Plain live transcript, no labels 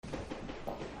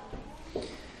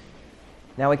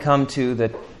Now we come to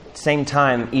the same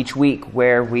time each week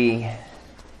where we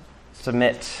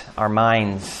submit our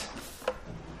minds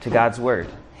to God's Word.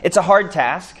 It's a hard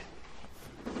task.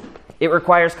 It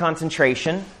requires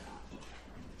concentration,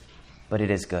 but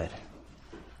it is good.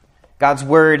 God's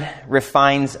Word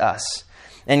refines us,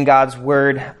 and God's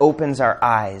Word opens our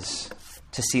eyes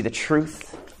to see the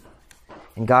truth,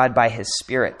 and God, by His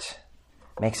Spirit,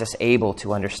 makes us able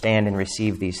to understand and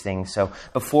receive these things. So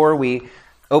before we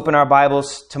open our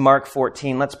Bibles to Mark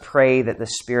 14, let's pray that the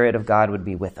Spirit of God would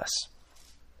be with us.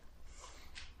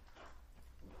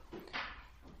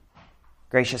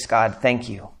 Gracious God, thank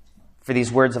you for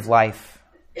these words of life.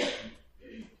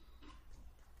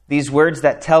 These words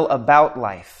that tell about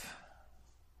life,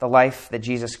 the life that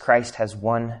Jesus Christ has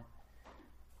won,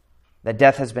 that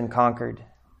death has been conquered,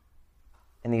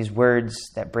 and these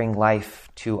words that bring life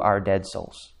to our dead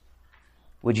souls.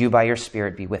 Would you, by your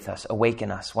Spirit, be with us,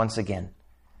 awaken us once again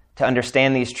to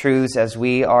understand these truths as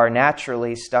we are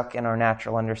naturally stuck in our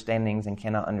natural understandings and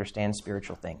cannot understand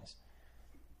spiritual things.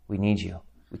 We need you.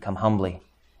 We come humbly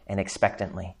and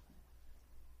expectantly,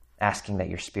 asking that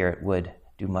your Spirit would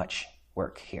do much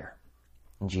work here.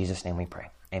 In Jesus' name we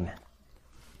pray. Amen.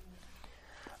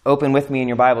 Open with me in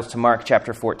your Bibles to Mark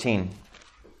chapter 14.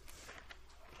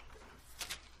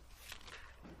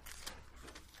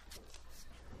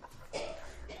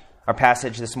 Our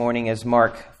passage this morning is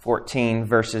Mark 14,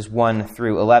 verses 1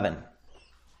 through 11.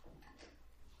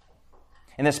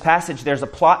 In this passage, there's a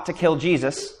plot to kill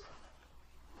Jesus,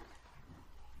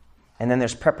 and then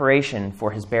there's preparation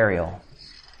for his burial.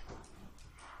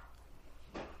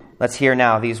 Let's hear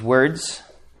now these words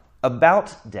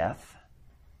about death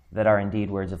that are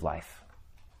indeed words of life.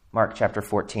 Mark chapter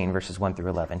 14, verses 1 through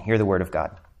 11. Hear the word of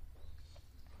God.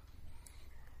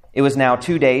 It was now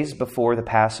 2 days before the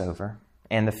Passover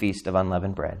and the Feast of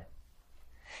Unleavened Bread.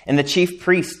 And the chief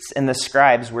priests and the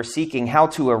scribes were seeking how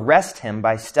to arrest him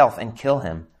by stealth and kill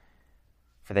him.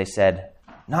 For they said,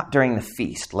 "Not during the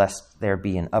feast, lest there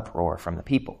be an uproar from the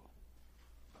people."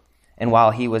 And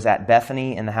while he was at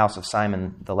Bethany in the house of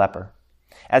Simon the leper,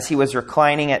 as he was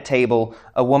reclining at table,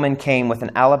 a woman came with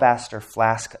an alabaster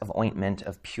flask of ointment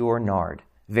of pure nard,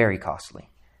 very costly.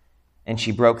 And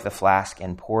she broke the flask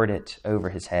and poured it over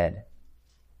his head.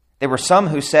 There were some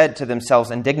who said to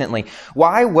themselves indignantly,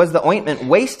 "Why was the ointment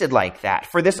wasted like that?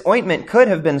 For this ointment could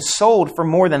have been sold for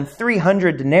more than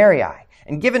 300 denarii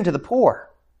and given to the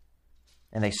poor."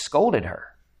 And they scolded her.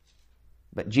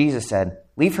 But Jesus said,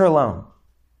 "Leave her alone.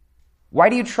 Why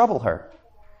do you trouble her?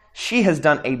 She has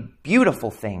done a beautiful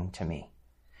thing to me.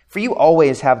 For you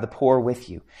always have the poor with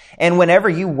you, and whenever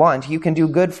you want, you can do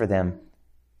good for them.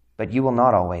 But you will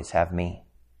not always have me.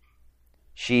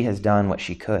 She has done what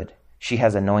she could. She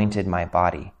has anointed my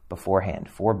body beforehand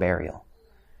for burial.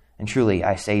 And truly,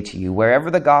 I say to you, wherever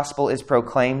the gospel is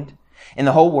proclaimed in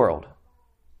the whole world,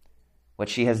 what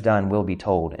she has done will be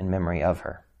told in memory of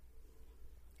her."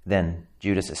 Then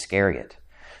Judas Iscariot,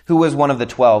 who was one of the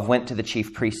 12, went to the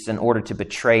chief priests in order to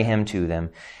betray him to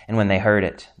them. And when they heard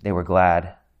it, they were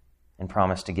glad and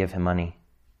promised to give him money.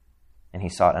 And he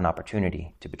sought an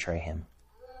opportunity to betray him.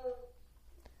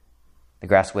 The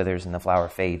grass withers and the flower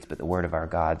fades, but the word of our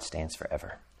God stands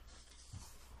forever.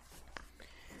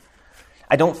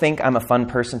 I don't think I'm a fun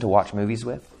person to watch movies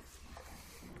with.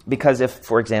 Because if,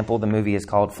 for example, the movie is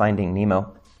called Finding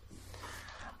Nemo,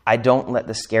 I don't let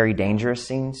the scary, dangerous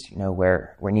scenes,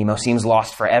 where Nemo seems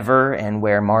lost forever and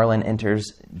where Marlin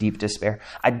enters deep despair,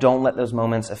 I don't let those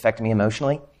moments affect me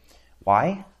emotionally.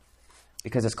 Why?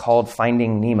 Because it's called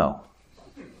Finding Nemo.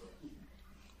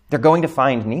 They're going to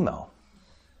find Nemo.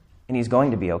 And he's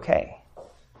going to be okay.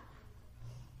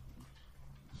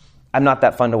 I'm not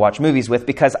that fun to watch movies with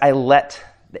because I let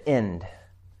the end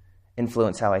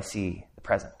influence how I see the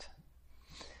present.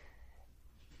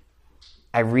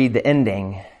 I read the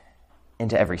ending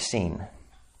into every scene.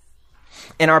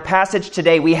 In our passage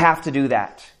today, we have to do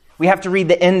that. We have to read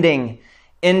the ending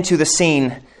into the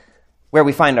scene where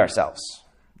we find ourselves.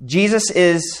 Jesus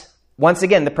is, once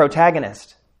again, the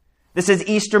protagonist. This is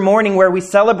Easter morning where we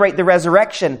celebrate the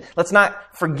resurrection. Let's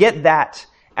not forget that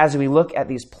as we look at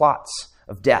these plots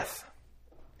of death.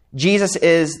 Jesus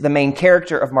is the main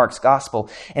character of Mark's gospel,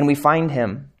 and we find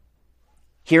him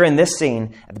here in this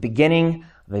scene at the beginning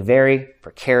of a very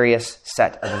precarious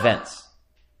set of events.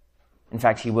 In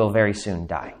fact, he will very soon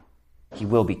die. He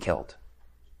will be killed.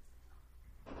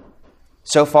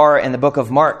 So far in the book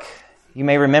of Mark, you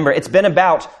may remember, it's been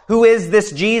about who is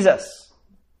this Jesus?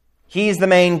 He's the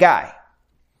main guy.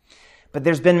 But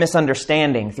there's been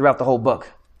misunderstanding throughout the whole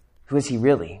book. Who is he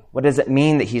really? What does it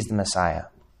mean that he's the Messiah?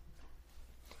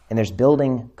 And there's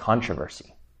building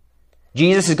controversy.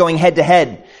 Jesus is going head to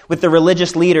head with the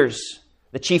religious leaders,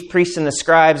 the chief priests and the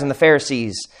scribes and the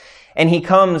Pharisees. And he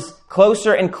comes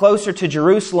closer and closer to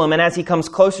Jerusalem. And as he comes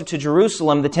closer to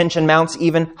Jerusalem, the tension mounts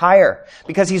even higher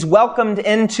because he's welcomed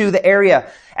into the area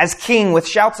as king with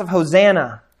shouts of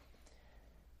Hosanna.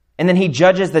 And then he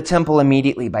judges the temple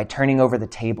immediately by turning over the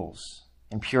tables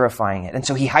and purifying it. And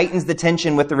so he heightens the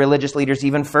tension with the religious leaders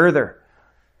even further.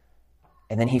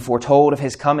 And then he foretold of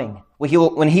his coming,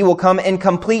 when he will come in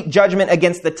complete judgment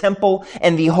against the temple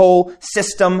and the whole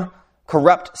system,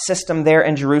 corrupt system there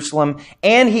in Jerusalem.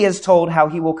 And he has told how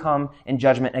he will come in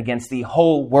judgment against the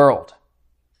whole world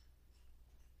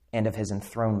and of his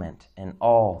enthronement and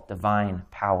all divine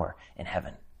power in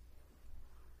heaven.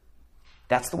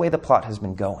 That's the way the plot has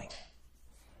been going.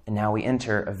 And now we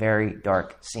enter a very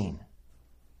dark scene.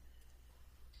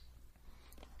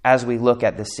 As we look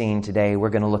at this scene today, we're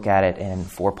going to look at it in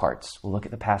 4 parts. We'll look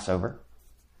at the Passover.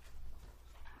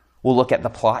 We'll look at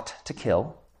the plot to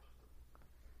kill.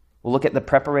 We'll look at the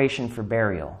preparation for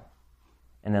burial.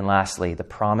 And then lastly, the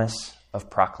promise of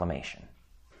proclamation.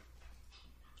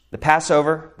 The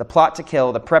Passover, the plot to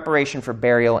kill, the preparation for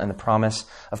burial, and the promise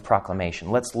of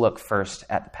proclamation. Let's look first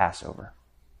at the Passover.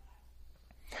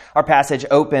 Our passage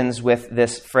opens with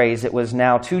this phrase, "It was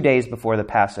now 2 days before the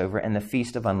Passover and the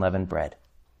Feast of Unleavened Bread."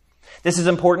 This is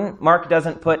important. Mark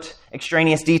doesn't put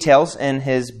extraneous details in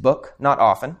his book, not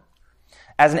often.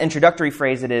 As an introductory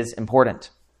phrase, it is important.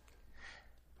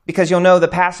 Because you'll know the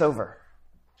Passover.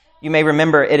 You may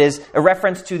remember it is a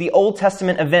reference to the Old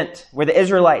Testament event where the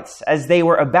Israelites, as they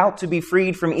were about to be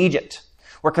freed from Egypt,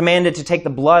 were commanded to take the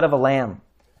blood of a lamb,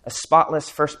 a spotless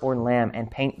firstborn lamb,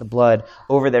 and paint the blood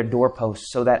over their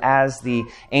doorposts so that as the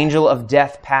angel of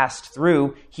death passed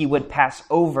through, he would pass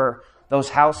over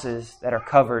those houses that are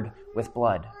covered with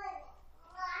blood.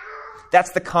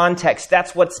 That's the context.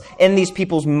 That's what's in these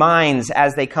people's minds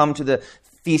as they come to the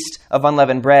Feast of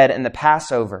Unleavened Bread and the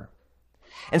Passover.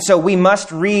 And so we must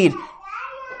read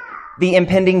the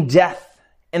impending death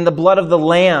and the blood of the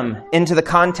Lamb into the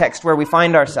context where we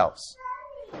find ourselves.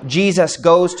 Jesus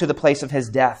goes to the place of his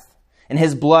death, and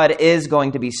his blood is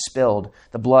going to be spilled,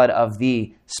 the blood of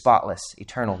the spotless,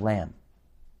 eternal Lamb.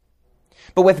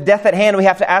 But with death at hand, we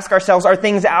have to ask ourselves, are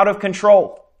things out of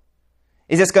control?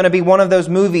 Is this going to be one of those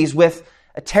movies with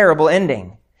a terrible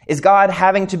ending? Is God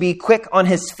having to be quick on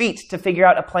his feet to figure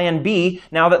out a plan B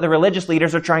now that the religious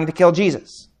leaders are trying to kill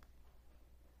Jesus?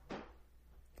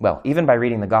 Well, even by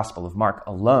reading the Gospel of Mark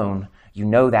alone, you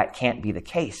know that can't be the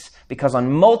case, because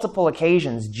on multiple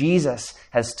occasions, Jesus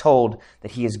has told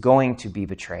that he is going to be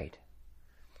betrayed.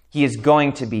 He is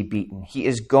going to be beaten. He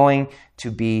is going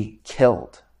to be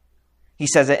killed. He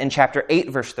says it in chapter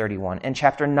 8, verse 31, and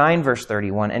chapter 9, verse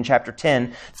 31, and chapter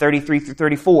 10, 33 through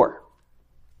 34.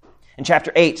 In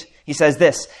chapter 8, he says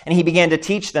this, "And he began to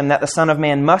teach them that the Son of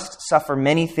Man must suffer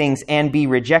many things and be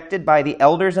rejected by the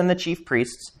elders and the chief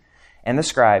priests and the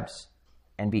scribes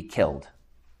and be killed,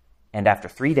 and after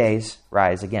 3 days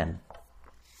rise again."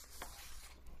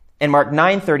 In Mark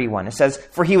 9:31, it says,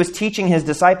 "For he was teaching his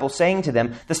disciples, saying to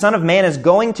them, 'The Son of Man is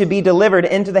going to be delivered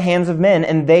into the hands of men,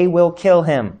 and they will kill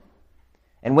him.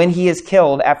 And when he is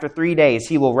killed, after 3 days,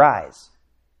 he will rise.'"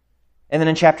 And then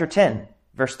in chapter 10,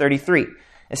 verse 33,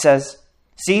 it says,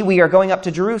 "See, we are going up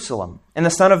to Jerusalem, and the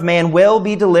Son of Man will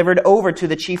be delivered over to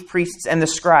the chief priests and the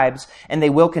scribes, and they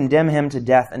will condemn him to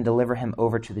death and deliver him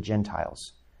over to the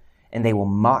Gentiles. And they will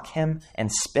mock him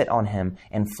and spit on him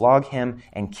and flog him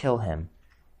and kill him.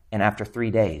 And after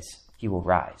 3 days, he will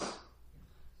rise."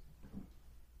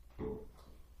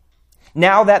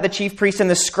 Now that the chief priests and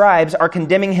the scribes are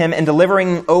condemning him and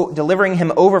delivering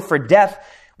him over for death,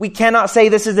 we cannot say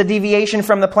this is a deviation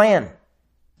from the plan.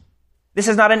 This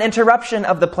is not an interruption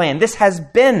of the plan. This has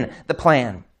been the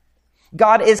plan.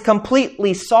 God is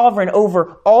completely sovereign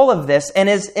over all of this and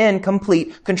is in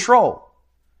complete control.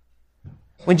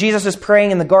 When Jesus was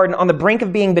praying in the garden on the brink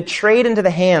of being betrayed into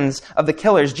the hands of the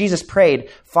killers, Jesus prayed,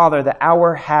 "Father, the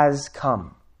hour has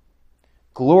come.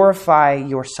 Glorify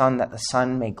your Son, that the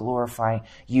Son may glorify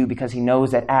you," because he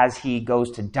knows that as he goes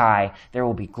to die, there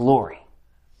will be glory.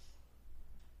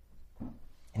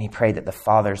 And he prayed that the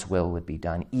Father's will would be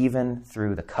done, even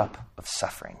through the cup of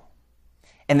suffering.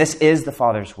 And this is the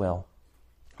Father's will.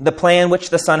 The plan which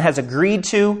the Son has agreed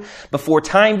to before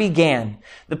time began.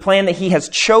 The plan that he has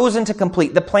chosen to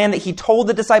complete. The plan that he told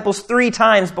the disciples 3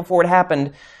 times before it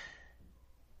happened.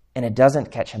 And it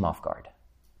doesn't catch him off guard.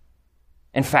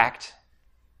 In fact,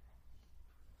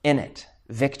 in it,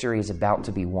 victory is about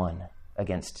to be won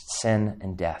against sin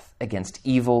and death, against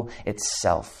evil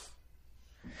itself.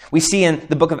 We see in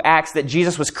the book of Acts that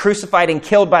Jesus was crucified and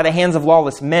killed by the hands of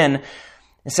lawless men,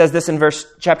 It says this in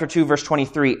chapter 2, verse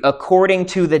 23, according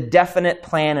to the definite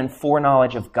plan and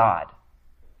foreknowledge of God.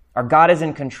 Our God is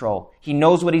in control. He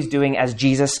knows what he's doing as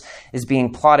Jesus is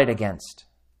being plotted against.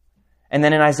 And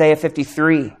then in Isaiah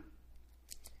 53,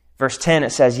 verse 10,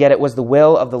 it says, yet it was the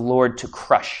will of the Lord to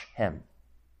crush him.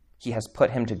 He has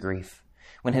put him to grief.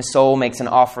 When his soul makes an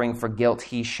offering for guilt,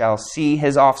 he shall see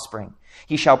his offspring.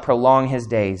 He shall prolong his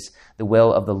days. The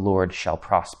will of the Lord shall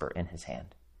prosper in his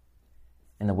hand.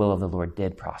 And the will of the Lord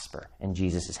did prosper in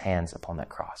Jesus' hands upon that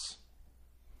cross.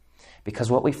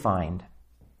 Because what we find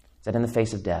is that in the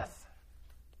face of death,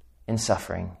 in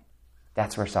suffering,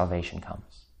 that's where salvation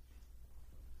comes.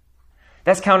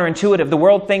 That's counterintuitive. The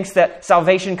world thinks that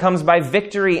salvation comes by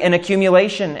victory and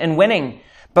accumulation and winning.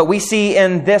 But we see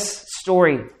in this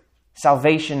story,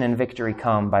 salvation and victory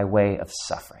come by way of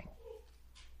suffering.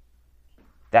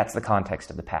 That's the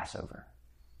context of the Passover.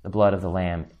 The blood of the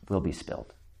Lamb will be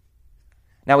spilled.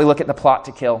 Now we look at the plot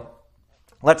to kill.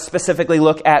 Let's specifically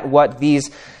look at what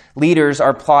these leaders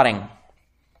are plotting.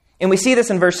 And we see this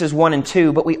in verses 1 and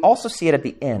 2, but we also see it at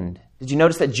the end. Did you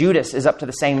notice that Judas is up to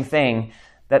the same thing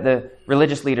that the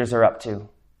religious leaders are up to?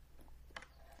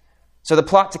 So the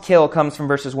plot to kill comes from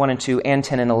verses 1 and 2 and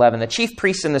 10 and 11. The chief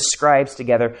priests and the scribes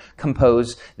together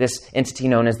compose this entity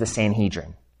known as the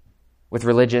Sanhedrin, with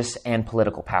religious and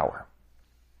political power.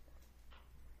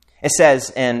 It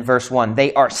says in verse 1,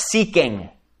 they are seeking.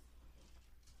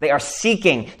 They are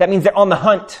seeking. That means they're on the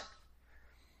hunt.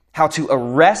 How to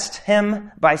arrest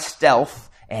him by stealth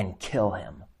and kill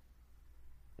him.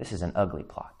 This is an ugly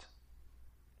plot.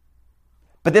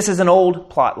 But this is an old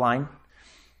plot line.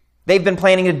 They've been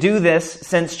planning to do this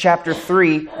since chapter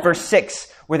 3, verse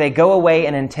 6, where they go away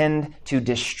and intend to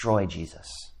destroy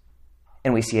Jesus.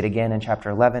 And we see it again in chapter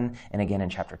 11 and again in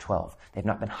chapter 12. They've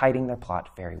not been hiding their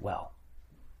plot very well.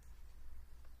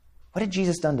 What had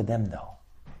Jesus done to them, though?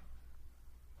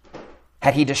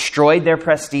 Had he destroyed their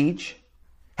prestige?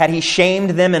 Had he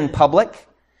shamed them in public?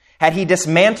 Had he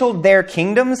dismantled their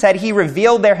kingdoms? Had he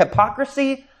revealed their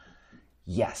hypocrisy?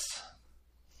 Yes,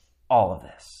 all of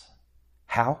this.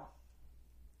 How?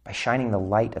 By shining the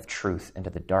light of truth into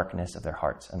the darkness of their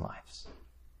hearts and lives.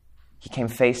 He came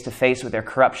face to face with their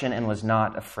corruption and was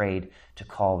not afraid to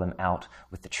call them out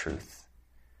with the truth.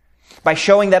 By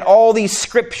showing that all these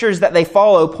scriptures that they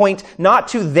follow point not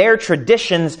to their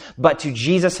traditions, but to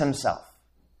Jesus himself.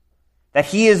 That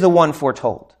he is the one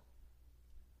foretold.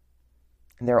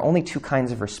 And there are only two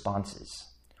kinds of responses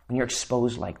when you're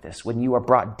exposed like this, when you are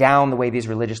brought down the way these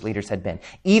religious leaders had been.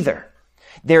 Either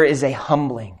there is a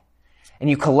humbling, and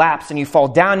you collapse and you fall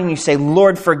down and you say,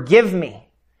 Lord, forgive me.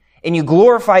 And you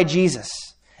glorify Jesus,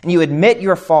 and you admit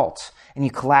your fault, and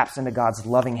you collapse into God's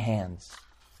loving hands.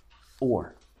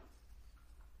 Or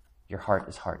your heart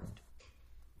is hardened,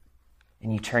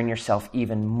 and you turn yourself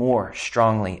even more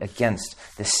strongly against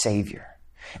the Savior.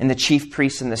 And the chief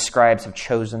priests and the scribes have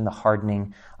chosen the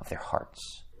hardening of their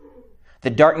hearts.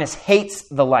 The darkness hates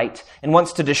the light and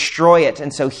wants to destroy it,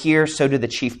 and so do the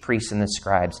chief priests and the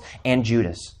scribes and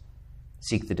Judas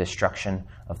seek the destruction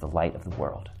of the light of the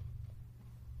world.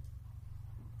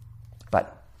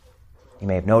 But you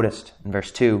may have noticed in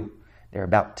verse 2, they're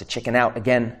about to chicken out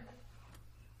again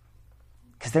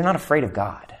because they're not afraid of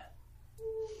God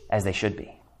as they should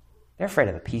be. They're afraid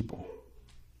of the people.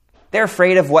 They're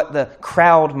afraid of what the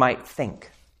crowd might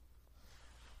think.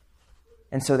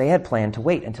 And so they had planned to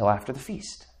wait until after the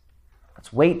feast.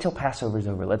 Let's wait till Passover's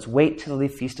over. Let's wait till the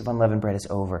Feast of Unleavened Bread is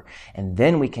over. And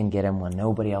then we can get him when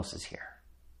nobody else is here.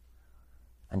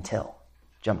 Until,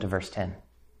 jump to verse 10.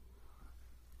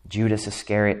 Judas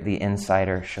Iscariot, the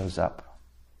insider, shows up.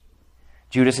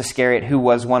 Judas Iscariot, who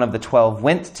was one of the 12,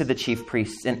 went to the chief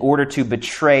priests in order to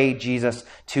betray Jesus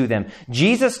to them.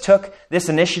 Jesus took this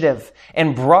initiative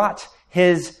and brought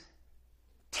his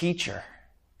teacher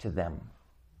to them.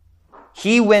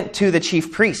 He went to the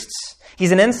chief priests.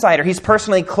 He's an insider. He's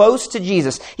personally close to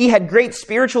Jesus. He had great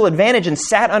spiritual advantage and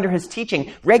sat under his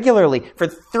teaching regularly for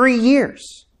 3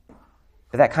 years.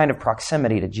 But that kind of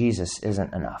proximity to Jesus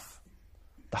isn't enough.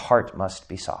 The heart must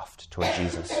be soft toward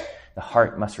Jesus. The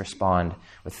heart must respond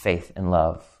with faith and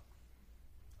love.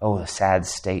 Oh, the sad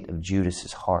state of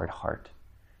Judas's hard heart,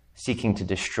 seeking to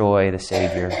destroy the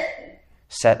Savior,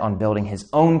 set on building his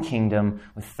own kingdom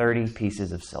with 30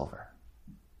 pieces of silver,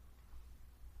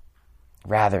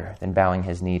 rather than bowing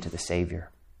his knee to the Savior.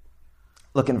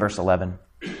 Look in verse 11.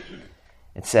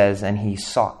 It says, and he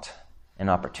sought an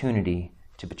opportunity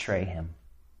to betray him.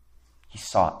 He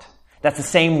sought. That's the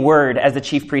same word as the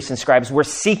chief priests and scribes were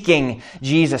seeking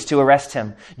Jesus to arrest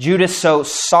him. Judas so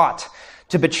sought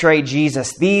to betray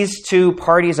Jesus. These two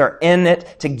parties are in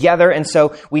it together, and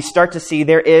so we start to see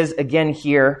there is, again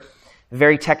here, a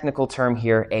very technical term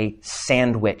here, a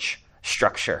sandwich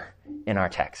structure in our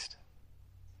text.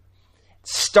 It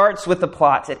starts with the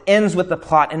plot, it ends with the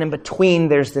plot, and in between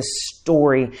there's this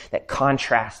story that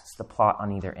contrasts the plot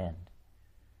on either end.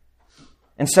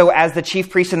 And so as the chief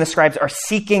priests and the scribes are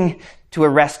seeking to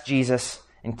arrest Jesus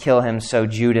and kill him, so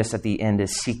Judas at the end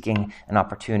is seeking an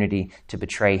opportunity to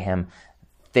betray him.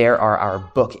 There are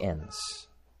our bookends.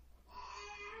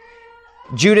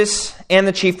 Judas and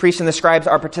the chief priests and the scribes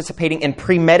are participating in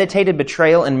premeditated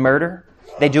betrayal and murder.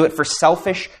 They do it for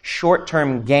selfish,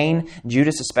 short-term gain,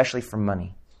 Judas especially for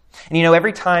money. And you know,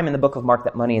 every time in the book of Mark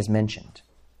that money is mentioned,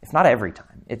 if not every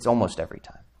time, it's almost every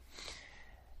time,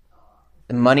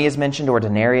 the money is mentioned or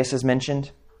denarius is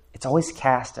mentioned, it's always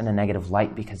cast in a negative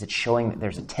light because it's showing that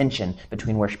there's a tension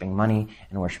between worshiping money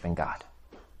and worshiping God.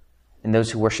 And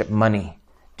those who worship money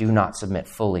do not submit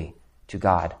fully to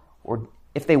God. Or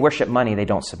if they worship money, they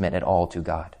don't submit at all to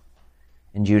God.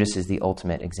 And Judas is the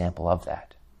ultimate example of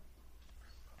that.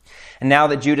 And now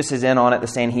that Judas is in on it, the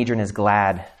Sanhedrin is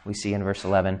glad, we see in verse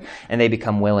 11, and they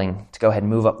become willing to go ahead and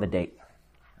move up the date.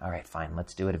 All right, fine,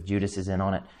 let's do it. If Judas is in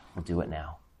on it, we'll do it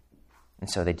now. And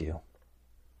so they do.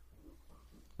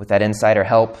 With that insider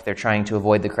help, they're trying to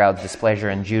avoid the crowd's displeasure,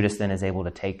 and Judas then is able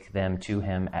to take them to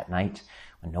him at night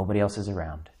when nobody else is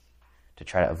around to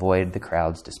try to avoid the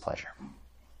crowd's displeasure.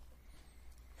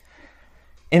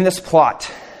 In this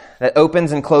plot that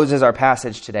opens and closes our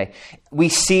passage today, we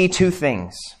see two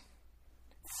things.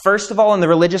 First of all, in the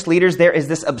religious leaders, there is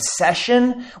this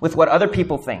obsession with what other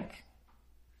people think.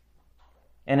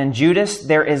 And in Judas,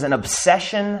 there is an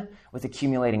obsession with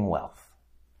accumulating wealth.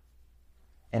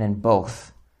 And in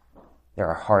both, there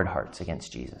are hard hearts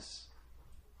against Jesus.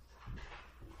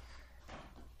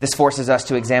 This forces us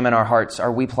to examine our hearts.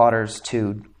 Are we plotters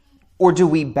too? Or do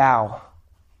we bow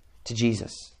to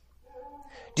Jesus?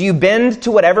 Do you bend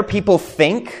to whatever people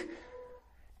think?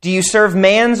 Do you serve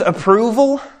man's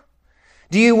approval?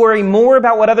 Do you worry more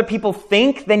about what other people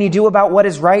think than you do about what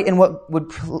is right and what would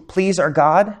please our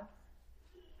God?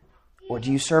 Or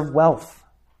do you serve wealth?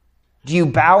 Do you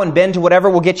bow and bend to whatever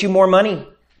will get you more money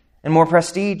and more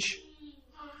prestige?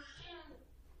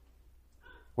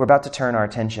 We're about to turn our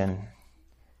attention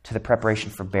to the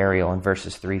preparation for burial in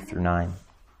verses 3 through 9.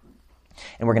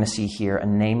 And we're going to see here a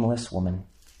nameless woman.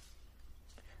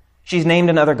 She's named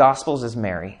in other Gospels as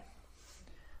Mary,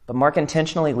 but Mark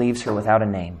intentionally leaves her without a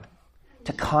name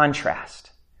to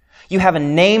contrast. You have a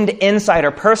named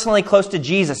insider personally close to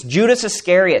Jesus, Judas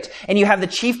Iscariot, and you have the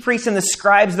chief priests and the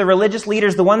scribes, the religious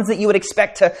leaders, the ones that you would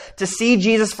expect to see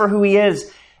Jesus for who he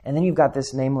is. And then you've got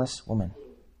this nameless woman.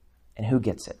 And who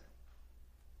gets it?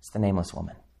 It's the nameless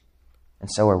woman. And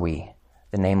so are we,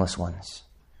 the nameless ones,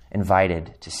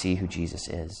 invited to see who Jesus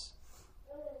is.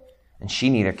 And she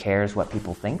neither cares what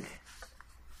people think,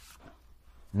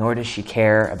 nor does she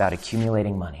care about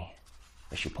accumulating money,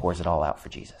 but she pours it all out for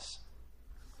Jesus.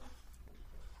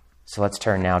 So let's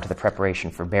turn now to the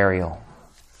preparation for burial.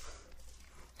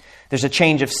 There's a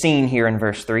change of scene here in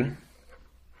verse 3.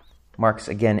 Mark's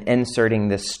again inserting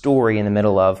this story in the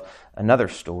middle of another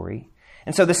story.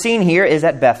 And so the scene here is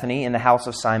at Bethany in the house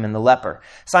of Simon the leper.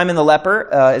 Simon the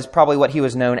leper is probably what he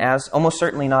was known as, almost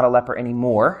certainly not a leper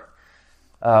anymore,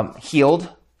 healed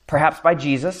perhaps by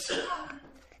Jesus.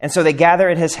 And so they gather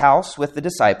at his house with the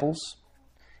disciples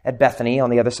at Bethany on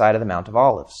the other side of the Mount of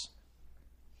Olives.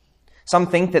 Some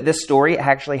think that this story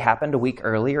actually happened a week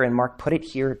earlier, and Mark put it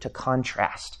here to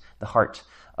contrast the heart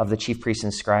of the chief priests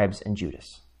and scribes and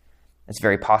Judas. It's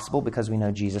very possible because we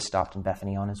know Jesus stopped in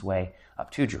Bethany on his way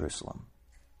up to Jerusalem.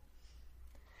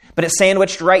 But it's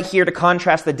sandwiched right here to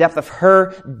contrast the depth of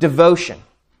her devotion.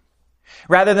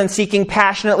 Rather than seeking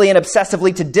passionately and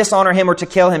obsessively to dishonor him or to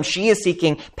kill him, she is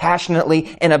seeking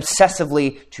passionately and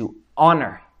obsessively to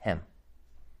honor him.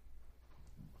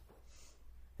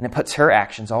 And it puts her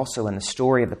actions also in the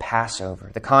story of the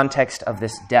Passover, the context of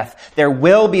this death. There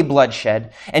will be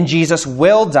bloodshed, and Jesus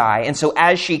will die. And so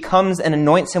as she comes and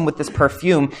anoints him with this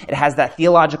perfume, it has that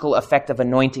theological effect of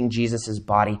anointing Jesus'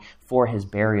 body for his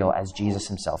burial, as Jesus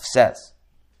himself says.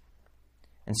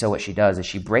 And so what she does is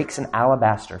she breaks an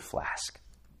alabaster flask.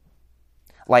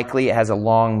 Likely it has a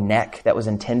long neck that was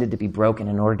intended to be broken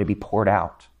in order to be poured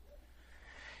out.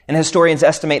 And historians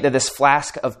estimate that this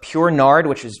flask of pure nard,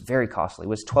 which was very costly,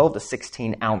 was 12 to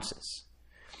 16 ounces.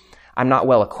 I'm not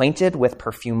well acquainted with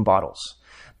perfume bottles,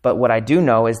 but what I do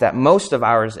know is that most of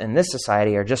ours in this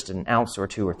society are just an ounce or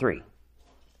two or three.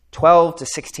 12 to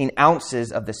 16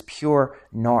 ounces of this pure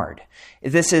nard.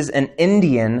 This is an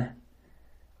Indian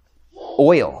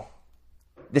oil.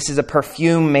 This is a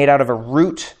perfume made out of a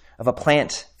root of a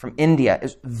plant from India.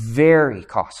 It's very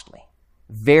costly,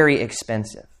 very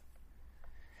expensive.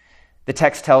 The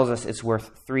text tells us it's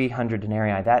worth 300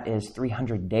 denarii. That is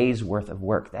 300 days' worth of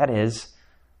work. That is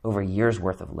over a year's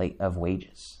worth of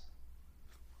wages.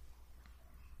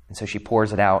 And so she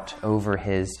pours it out over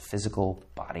his physical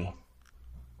body.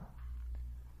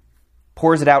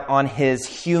 Pours it out on his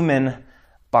human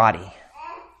body,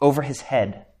 over his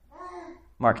head,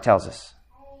 Mark tells us.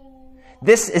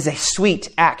 This is a sweet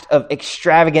act of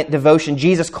extravagant devotion.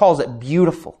 Jesus calls it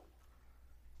beautiful.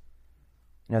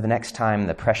 You know, the next time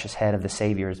the precious head of the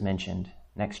Savior is mentioned,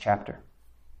 next chapter,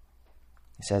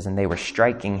 he says, and they were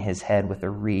striking his head with a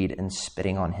reed and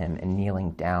spitting on him and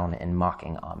kneeling down and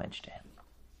mocking homage to him.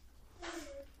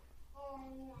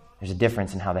 There's a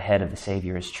difference in how the head of the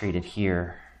Savior is treated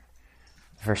here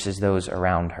versus those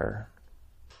around her.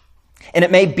 And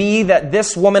it may be that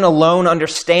this woman alone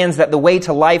understands that the way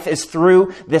to life is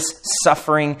through this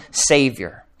suffering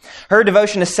Savior. Her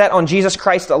devotion is set on Jesus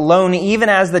Christ alone, even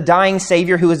as the dying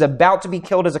Savior who is about to be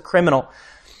killed as a criminal.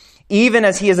 Even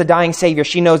as he is a dying Savior,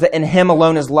 she knows that in him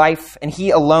alone is life, and he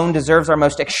alone deserves our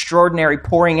most extraordinary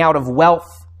pouring out of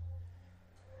wealth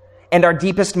and our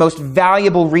deepest, most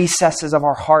valuable recesses of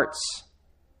our hearts.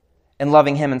 And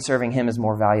loving him and serving him is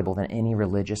more valuable than any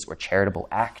religious or charitable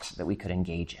act that we could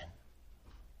engage in.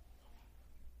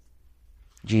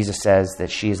 Jesus says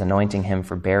that she is anointing him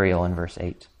for burial in verse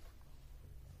 8.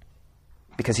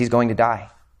 Because he's going to die.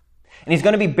 And he's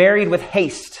going to be buried with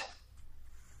haste.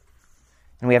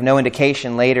 And we have no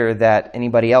indication later that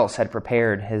anybody else had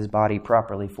prepared his body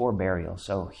properly for burial.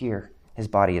 So here, his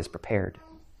body is prepared.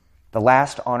 The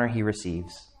last honor he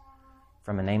receives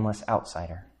from a nameless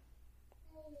outsider.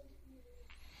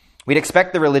 We'd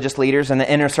expect the religious leaders and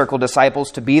the inner circle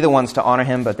disciples to be the ones to honor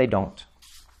him, but they don't.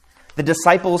 The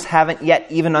disciples haven't yet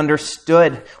even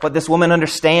understood what this woman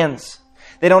understands.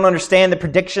 They don't understand the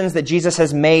predictions that Jesus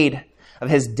has made of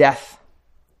his death.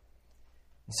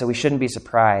 So we shouldn't be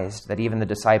surprised that even the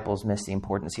disciples miss the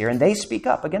importance here, and they speak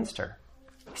up against her.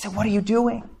 They say, "What are you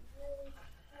doing?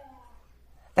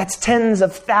 That's tens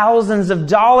of thousands of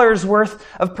dollars worth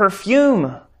of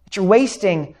perfume that you're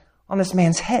wasting on this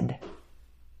man's head."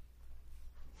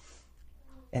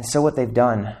 And so what they've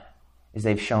done is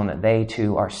they've shown that they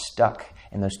too are stuck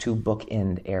in those two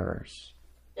bookend errors.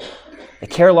 They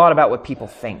care a lot about what people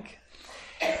think.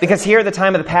 Because here at the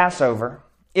time of the Passover,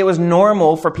 it was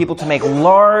normal for people to make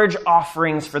large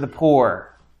offerings for the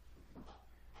poor.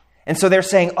 And so they're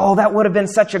saying, oh, that would have been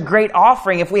such a great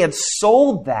offering if we had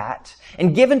sold that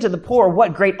and given to the poor.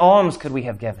 What great alms could we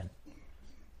have given?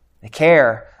 They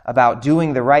care about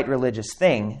doing the right religious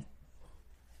thing,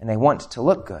 and they want to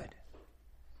look good.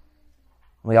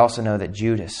 We also know that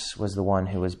Judas was the one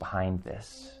who was behind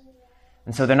this.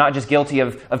 And so they're not just guilty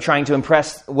of trying to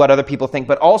impress what other people think,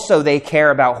 but also they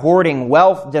care about hoarding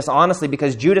wealth dishonestly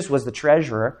because Judas was the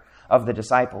treasurer of the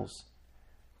disciples.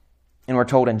 And we're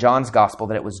told in John's gospel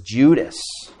that it was Judas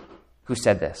who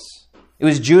said this. It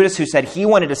was Judas who said he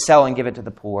wanted to sell and give it to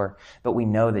the poor, but we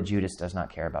know that Judas does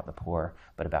not care about the poor,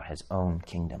 but about his own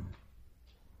kingdom.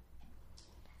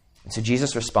 And so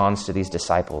Jesus responds to these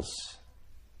disciples.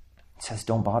 He says,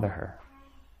 don't bother her.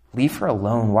 Leave her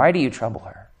alone. Why do you trouble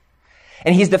her?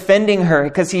 And he's defending her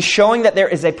because he's showing that there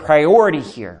is a priority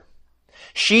here.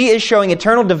 She is showing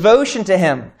eternal devotion to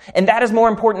him, and that is more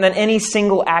important than any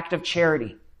single act of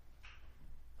charity.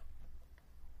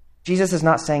 Jesus is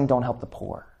not saying don't help the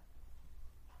poor.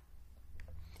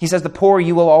 He says the poor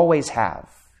you will always have.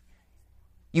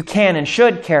 You can and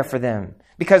should care for them.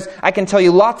 Because I can tell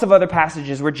you lots of other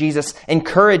passages where Jesus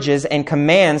encourages and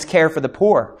commands care for the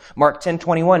poor. Mark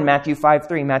 10:21, Matthew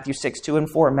 5:3, Matthew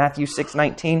 6:2-4, Matthew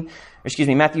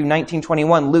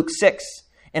 19:21, Luke 6,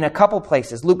 in a couple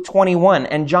places, Luke 21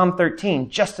 and John 13,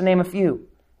 just to name a few.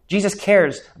 Jesus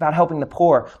cares about helping the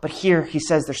poor, but here he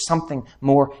says there's something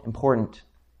more important,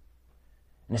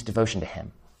 and it's devotion to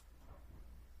him.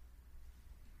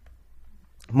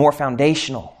 More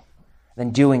foundational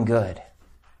than doing good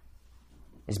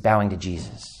is bowing to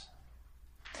Jesus.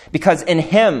 Because in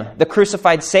him, the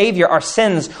crucified Savior, our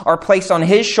sins are placed on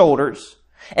his shoulders,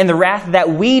 and the wrath that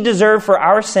we deserve for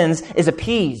our sins is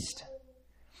appeased,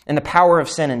 and the power of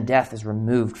sin and death is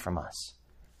removed from us.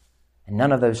 And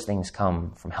none of those things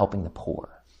come from helping the poor.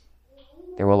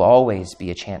 There will always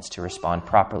be a chance to respond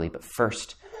properly, but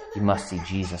first, you must see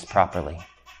Jesus properly.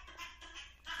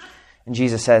 And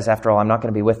Jesus says, after all, I'm not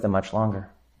going to be with them much longer.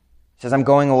 He says, I'm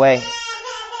going away.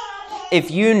 If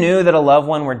you knew that a loved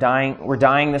one were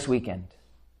dying this weekend,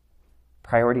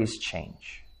 priorities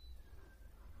change.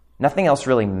 Nothing else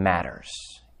really matters.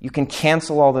 You can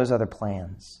cancel all those other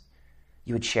plans.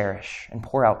 You would cherish and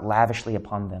pour out lavishly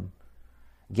upon them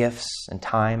gifts and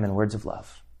time and words of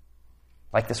love.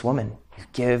 Like this woman, you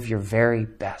give your very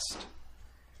best.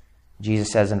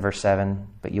 Jesus says in verse 7,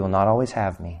 but you will not always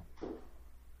have me.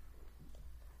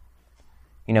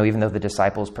 You know, even though the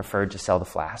disciples preferred to sell the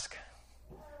flask,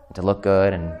 to look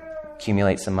good and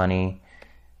accumulate some money,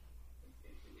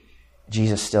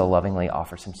 Jesus still lovingly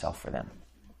offers himself for them.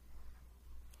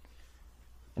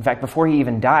 In fact, before he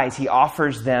even dies, he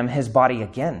offers them his body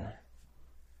again.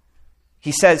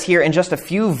 He says here in just a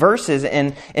few verses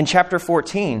in chapter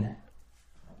 14,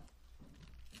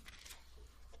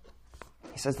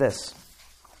 he says this,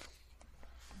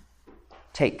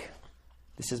 take,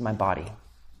 this is my body,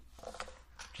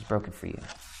 which is broken for you.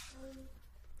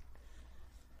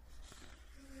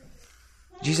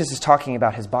 Jesus is talking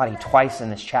about his body twice in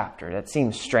this chapter. That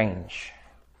seems strange.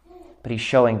 But he's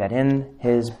showing that in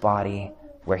his body,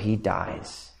 where he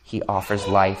dies, he offers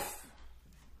life.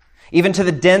 Even to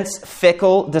the dense,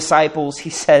 fickle disciples, he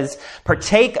says,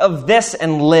 partake of this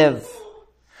and live.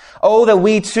 Oh, that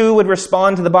we too would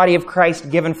respond to the body of Christ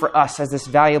given for us as this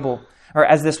valuable, or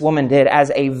as this woman did,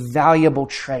 as a valuable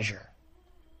treasure.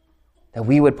 That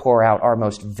we would pour out our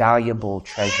most valuable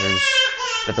treasures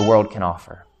that the world can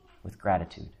offer with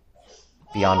gratitude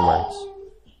beyond words.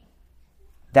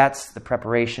 That's the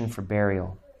preparation for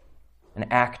burial, an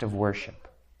act of worship.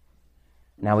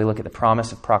 Now we look at the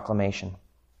promise of proclamation.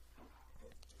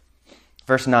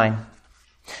 Verse 9.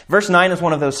 Verse 9 is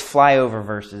one of those flyover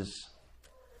verses.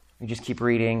 You just keep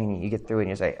reading and you get through it and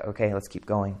you say, okay, let's keep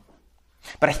going.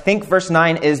 But I think verse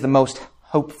 9 is the most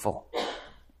hopeful.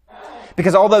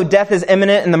 Because although death is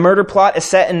imminent and the murder plot is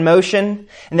set in motion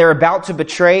and they're about to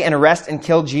betray and arrest and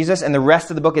kill Jesus and the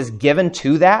rest of the book is given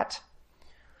to that,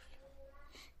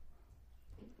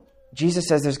 Jesus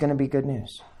says there's going to be good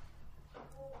news.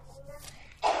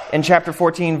 In chapter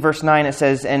 14, verse 9, it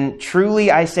says, and truly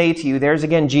I say to you, there's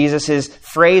again Jesus'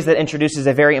 phrase that introduces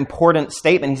a very important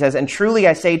statement. He says, and truly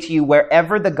I say to you,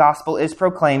 wherever the gospel is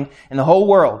proclaimed in the whole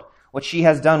world, what she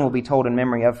has done will be told in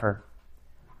memory of her.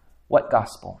 What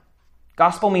gospel?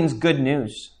 Gospel means good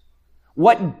news.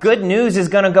 What good news is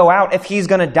going to go out if he's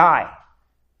going to die?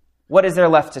 What is there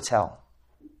left to tell?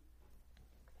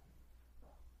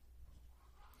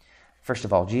 First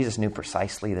of all, Jesus knew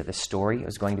precisely that this story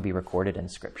was going to be recorded in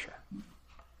Scripture.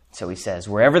 So he says,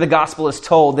 wherever the gospel is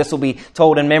told, this will be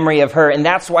told in memory of her. And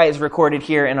that's why it's recorded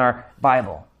here in our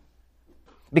Bible.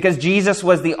 Because Jesus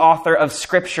was the author of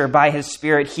Scripture by his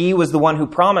Spirit. He was the one who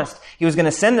promised he was going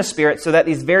to send the Spirit so that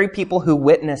these very people who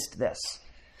witnessed this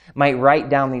might write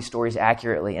down these stories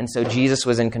accurately. And so Jesus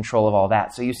was in control of all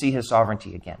that. So you see his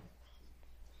sovereignty again.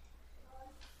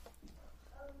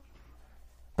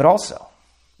 But also,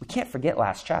 we can't forget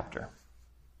last chapter.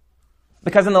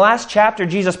 Because in the last chapter,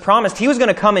 Jesus promised he was going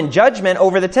to come in judgment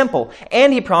over the temple.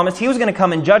 And he promised he was going to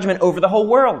come in judgment over the whole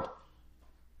world.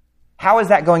 How is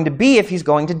that going to be if he's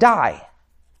going to die?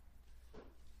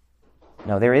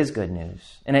 No, there is good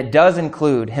news. And it does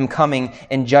include him coming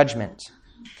in judgment.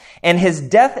 And his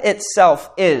death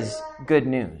itself is good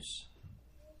news.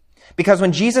 Because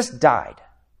when Jesus died,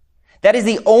 that is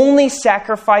the only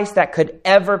sacrifice that could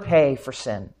ever pay for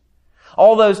sin.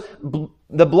 All those,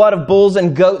 the blood of bulls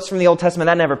and goats from the Old Testament,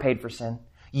 that never paid for sin.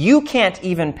 You can't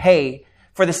even pay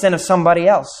for the sin of somebody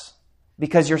else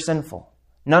because you're sinful.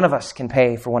 None of us can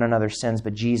pay for one another's sins,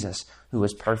 but Jesus, who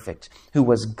was perfect, who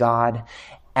was God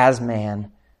as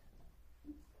man,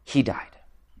 he died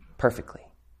perfectly.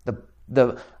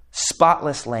 The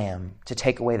spotless lamb to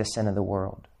take away the sin of the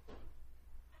world.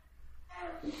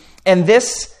 And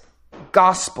this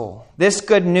gospel, this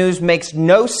good news makes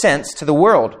no sense to the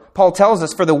world. Paul tells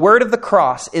us, for the word of the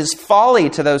cross is folly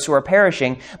to those who are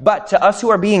perishing, but to us who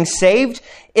are being saved,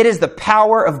 it is the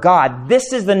power of God.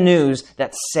 This is the news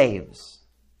that saves.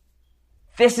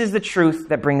 This is the truth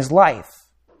that brings life.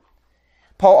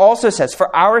 Paul also says,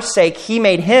 for our sake, he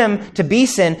made him to be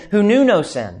sin who knew no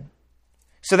sin,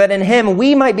 so that in him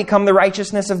we might become the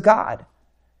righteousness of God.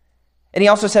 And he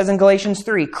also says in Galatians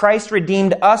 3, Christ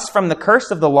redeemed us from the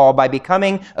curse of the law by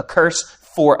becoming a curse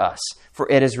for us. For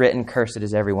it is written, cursed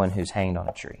is everyone who's hanged on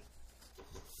a tree.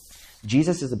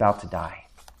 Jesus is about to die,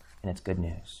 and it's good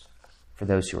news for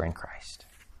those who are in Christ.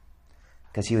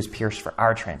 Because he was pierced for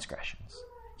our transgressions.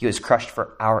 He was crushed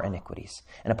for our iniquities,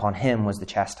 and upon him was the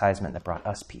chastisement that brought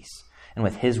us peace. And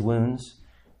with his wounds,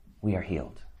 we are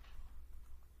healed.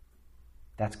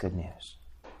 That's good news.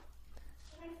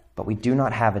 But we do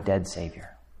not have a dead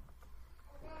Savior.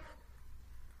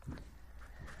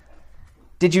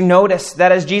 Did you notice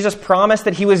that as Jesus promised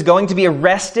that he was going to be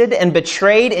arrested and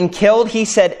betrayed and killed, he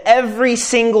said every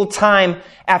single time,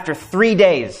 after 3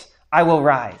 days, I will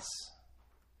rise.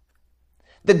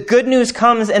 The good news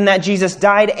comes in that Jesus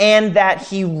died and that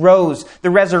he rose.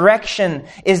 The resurrection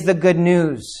is the good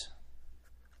news.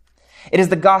 It is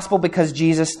the gospel because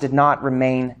Jesus did not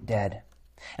remain dead.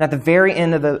 And at the very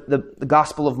end of the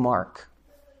Gospel of Mark,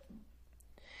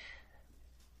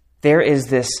 there is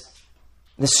this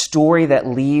story that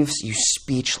leaves you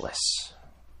speechless.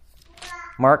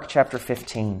 Mark chapter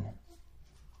 15.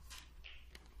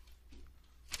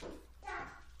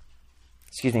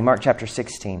 Mark chapter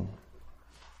 16.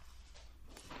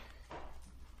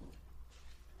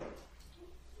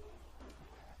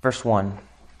 Verse 1.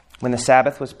 When the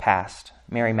Sabbath was past,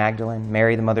 Mary Magdalene,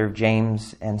 Mary the mother of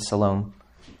James, and Salome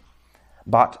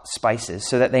bought spices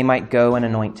so that they might go and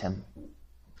anoint him.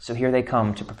 So here they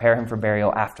come to prepare him for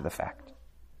burial after the fact.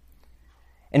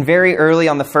 And very early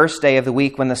on the first day of the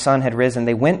week when the sun had risen,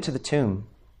 they went to the tomb.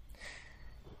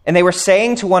 And they were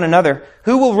saying to one another,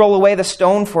 "Who will roll away the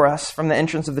stone for us from the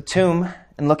entrance of the tomb?"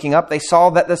 And looking up, they saw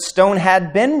that the stone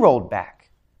had been rolled back.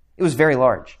 It was very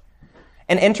large.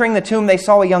 And entering the tomb, they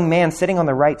saw a young man sitting on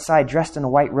the right side, dressed in a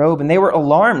white robe, and they were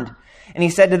alarmed. And he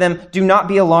said to them, "Do not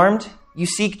be alarmed. You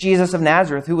seek Jesus of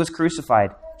Nazareth, who was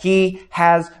crucified. He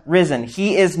has risen.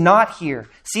 He is not here.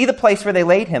 See the place where they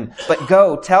laid him. But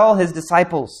go, tell his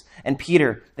disciples and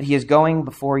Peter that he is going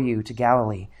before you to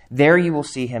Galilee. There you will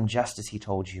see him just as he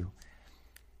told you."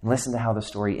 And listen to how the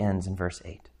story ends in verse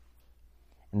 8.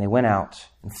 And they went out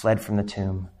and fled from the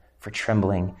tomb, for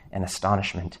trembling and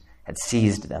astonishment had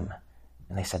seized them.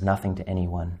 And they said nothing to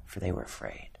anyone, for they were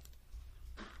afraid.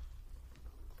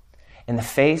 In the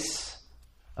face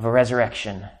of a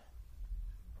resurrection,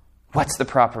 what's the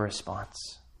proper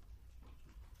response?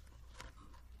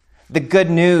 The good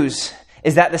news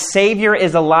is that the Savior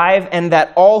is alive and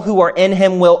that all who are in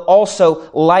him will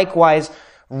also likewise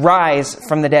rise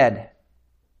from the dead.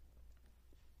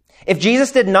 If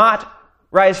Jesus did not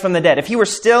rise from the dead, if he were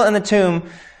still in the tomb,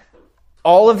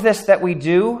 all of this that we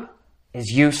do is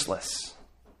useless.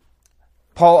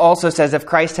 Paul also says, if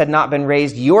Christ had not been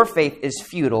raised, your faith is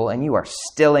futile and you are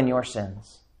still in your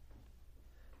sins.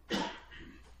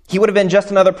 He would have been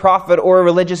just another prophet or a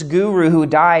religious guru who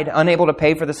died unable to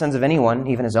pay for the sins of anyone,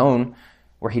 even his own,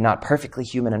 were he not perfectly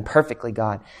human and perfectly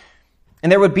God.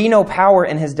 And there would be no power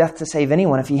in his death to save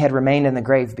anyone if he had remained in the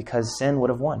grave, because sin would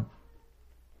have won.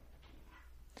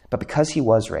 But because he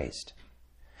was raised,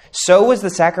 so was the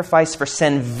sacrifice for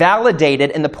sin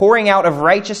validated and the pouring out of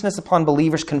righteousness upon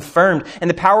believers confirmed and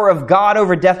the power of God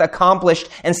over death accomplished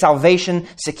and salvation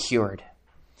secured.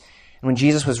 And when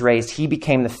Jesus was raised, he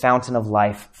became the fountain of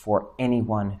life for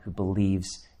anyone who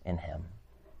believes in him.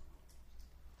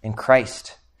 In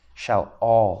Christ shall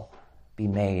all be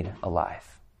made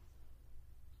alive.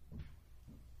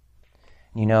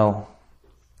 You know,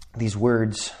 these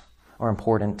words are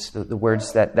important. The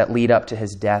words that lead up to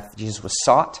his death. Jesus was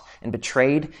sought and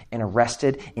betrayed and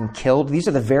arrested and killed. These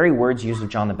are the very words used of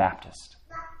John the Baptist.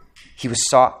 He was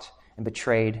sought and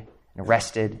betrayed and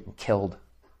arrested and killed.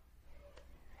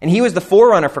 And he was the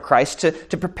forerunner for Christ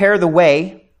to prepare the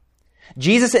way.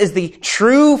 Jesus is the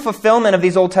true fulfillment of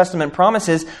these Old Testament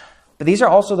promises, but these are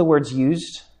also the words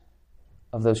used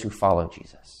of those who follow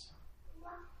Jesus.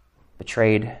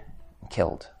 Betrayed and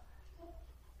killed.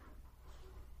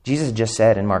 Jesus had just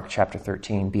said in Mark chapter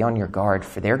 13, "Be on your guard,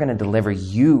 for they're going to deliver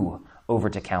you over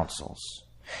to councils.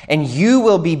 And you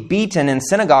will be beaten in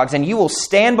synagogues, and you will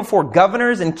stand before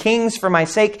governors and kings for my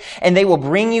sake, and they will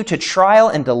bring you to trial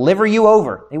and deliver you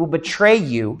over. They will betray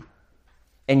you,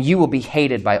 and you will be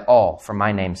hated by all for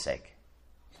my name's sake."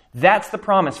 That's the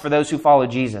promise for those who follow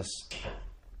Jesus.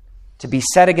 To be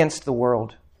set against the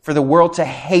world, for the world to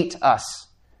hate us.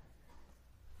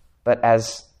 But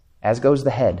as goes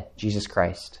the head, Jesus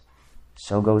Christ,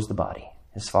 so goes the body,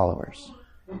 his followers.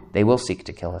 They will seek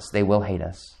to kill us. They will hate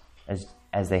us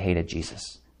as they hated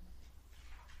Jesus.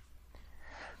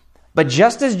 But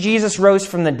just as Jesus rose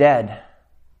from the dead,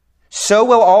 so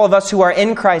will all of us who are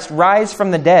in Christ rise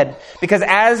from the dead. Because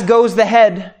as goes the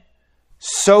head,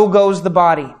 so goes the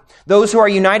body. Those who are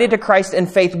united to Christ in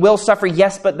faith will suffer,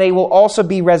 yes, but they will also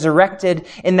be resurrected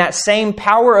in that same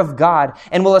power of God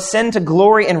and will ascend to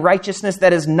glory and righteousness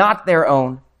that is not their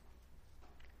own.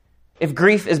 If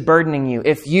grief is burdening you,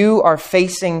 if you are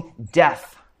facing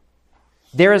death,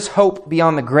 there is hope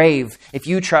beyond the grave if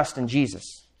you trust in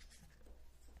Jesus.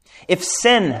 If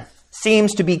sin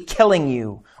seems to be killing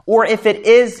you, or if it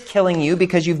is killing you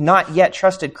because you've not yet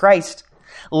trusted Christ,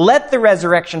 let the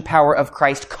resurrection power of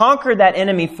Christ conquer that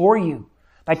enemy for you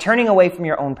by turning away from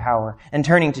your own power and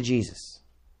turning to Jesus.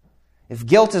 If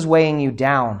guilt is weighing you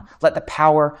down, let the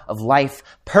power of life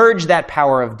purge that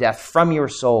power of death from your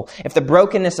soul. If the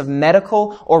brokenness of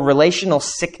medical or relational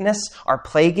sickness are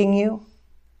plaguing you,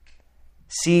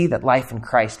 see that life in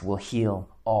Christ will heal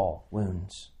all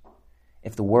wounds.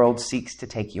 If the world seeks to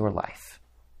take your life,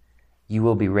 you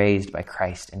will be raised by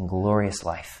Christ in glorious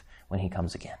life when he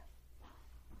comes again.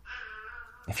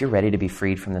 If you're ready to be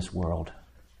freed from this world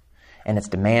and its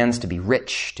demands to be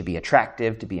rich, to be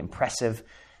attractive, to be impressive,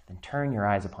 then turn your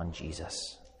eyes upon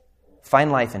Jesus.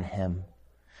 Find life in him.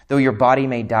 Though your body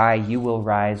may die, you will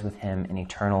rise with him in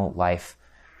eternal life,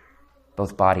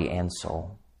 both body and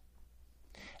soul.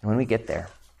 And when we get there,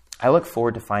 I look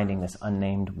forward to finding this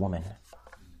unnamed woman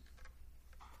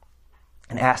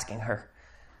and asking her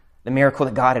the miracle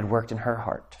that God had worked in her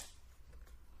heart.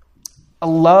 A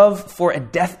love for a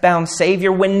death-bound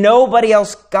Savior when nobody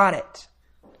else got it.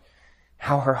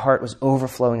 How her heart was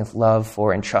overflowing with love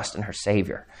for and trust in her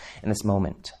Savior in this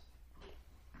moment.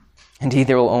 Indeed,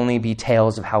 there will only be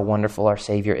tales of how wonderful our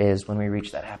Savior is when we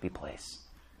reach that happy place.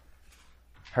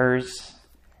 Hers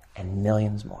and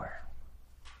millions more.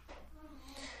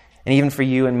 And even for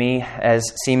you and me,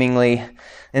 as seemingly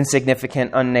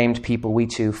insignificant, unnamed people, we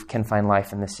too can find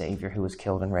life in the Savior who was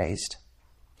killed and raised.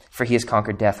 For he has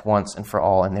conquered death once and for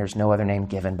all, and there's no other name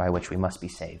given by which we must be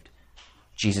saved.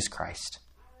 Jesus Christ,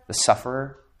 the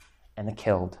sufferer and the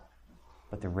killed,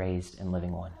 but the raised and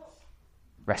living one.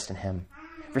 Rest in him.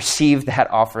 Receive that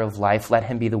offer of life. Let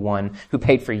him be the one who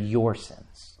paid for your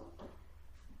sins.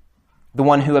 The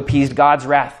one who appeased God's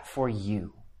wrath for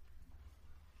you.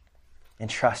 And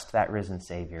trust that risen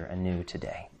Savior anew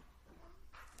today.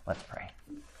 Let's pray.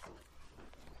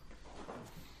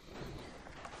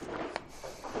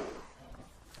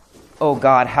 Oh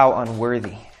God, how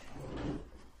unworthy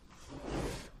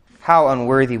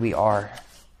we are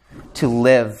to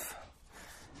live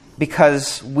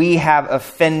because we have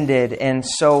offended in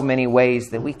so many ways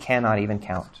that we cannot even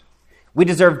count. We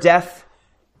deserve death.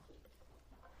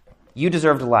 You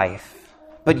deserved life,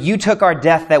 but you took our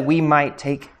death that we might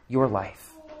take your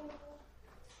life.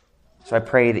 So I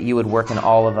pray that you would work in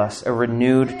all of us a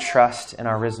renewed trust in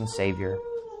our risen Savior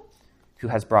who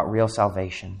has brought real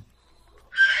salvation.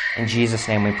 In Jesus'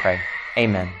 name we pray.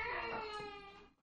 Amen.